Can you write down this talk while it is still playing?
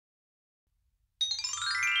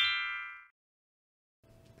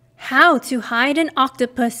How to Hide an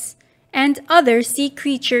Octopus and Other Sea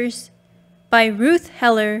Creatures by Ruth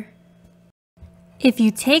Heller. If you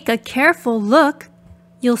take a careful look,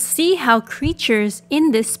 you'll see how creatures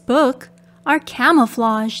in this book are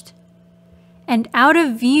camouflaged and out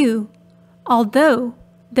of view, although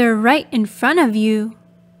they're right in front of you.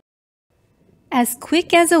 As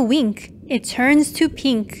quick as a wink, it turns to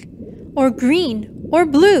pink, or green, or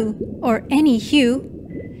blue, or any hue.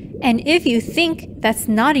 And if you think that's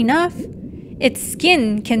not enough, its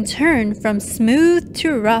skin can turn from smooth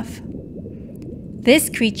to rough.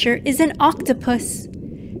 This creature is an octopus,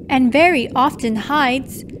 and very often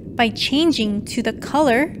hides by changing to the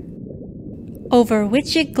color over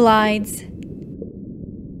which it glides.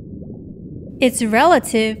 Its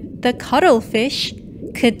relative, the cuttlefish,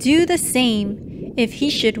 could do the same if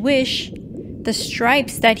he should wish. The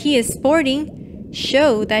stripes that he is sporting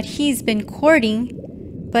show that he's been courting,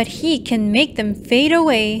 but he can make them fade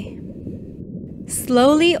away,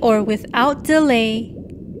 slowly or without delay.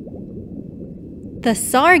 The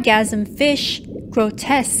sargassum fish,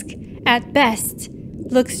 grotesque at best,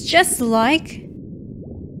 looks just like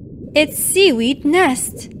its seaweed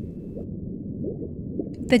nest.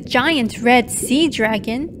 The giant red sea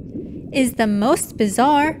dragon is the most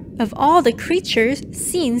bizarre of all the creatures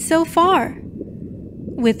seen so far,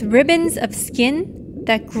 with ribbons of skin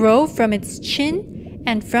that grow from its chin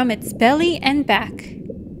and from its belly and back.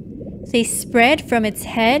 They spread from its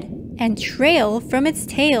head and trail from its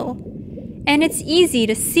tail, and it's easy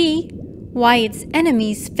to see why its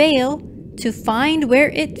enemies fail to find where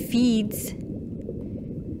it feeds.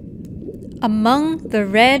 Among the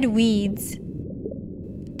red weeds,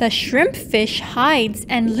 the shrimp fish hides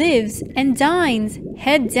and lives and dines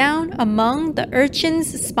head down among the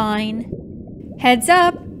urchin's spine. Heads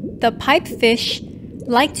up, the pipefish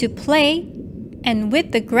like to play and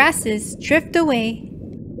with the grasses drift away.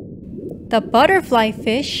 The butterfly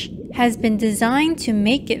fish has been designed to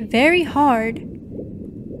make it very hard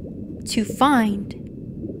to find.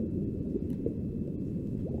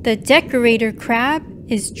 The decorator crab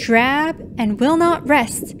is drab and will not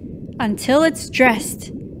rest until it's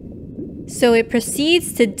dressed. So it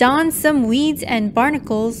proceeds to don some weeds and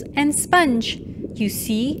barnacles and sponge, you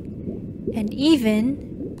see, and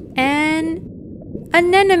even an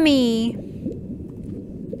anemone.